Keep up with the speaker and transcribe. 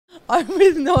I'm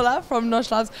with Nola from Nosch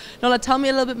Labs. Nola, tell me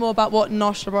a little bit more about what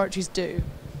Nosch Laboratories do.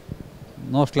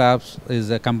 Nosch Labs is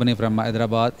a company from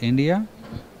Hyderabad, India.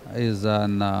 Is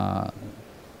an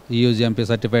EU GMP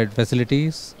certified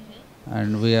facilities,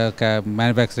 and we are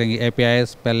manufacturing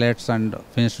APIs, pellets, and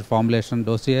finished formulation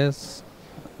dossiers.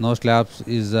 Nosch Labs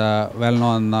is a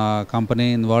well-known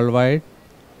company in worldwide.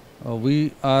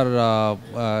 We are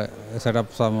set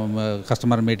up some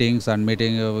customer meetings and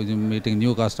meeting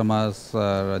new customers,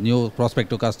 new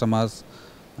prospective customers,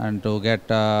 and to get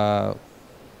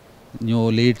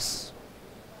new leads.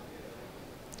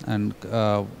 And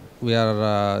we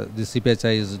are the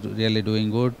CPhI is really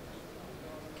doing good,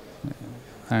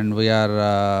 and we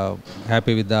are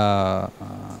happy with the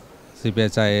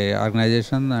CPhI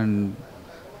organization, and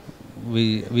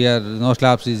we are Nosch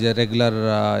Labs is a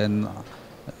regularly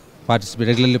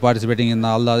participating in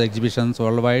all the exhibitions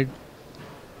worldwide,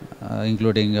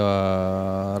 including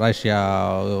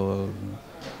Russia,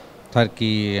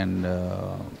 Turkey, and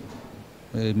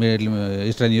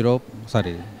Eastern Europe.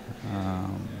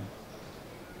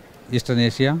 Eastern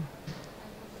Asia.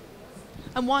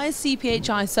 And why is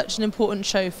CPhI such an important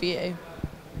show for you?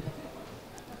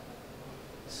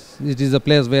 It is a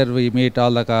place where we meet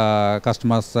all the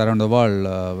customers around the world,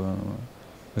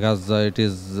 because it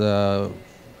is for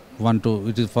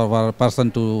a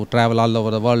person to travel all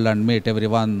over the world and meet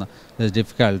everyone is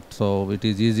difficult. So it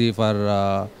is easy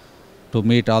for to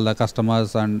meet all the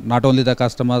customers, and not only the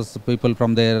customers, people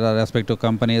from their respective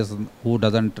companies who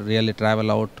doesn't really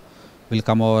travel out will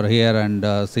come over here and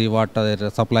see what their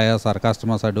suppliers or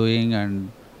customers are doing, and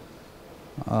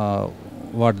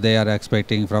what they are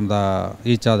expecting from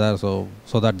each other, so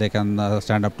that they can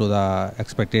stand up to the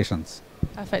expectations.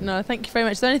 Perfect. No, thank you very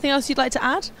much. Is there anything else you'd like to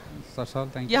add? That's all.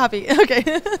 Thank you. You're happy?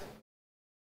 Okay.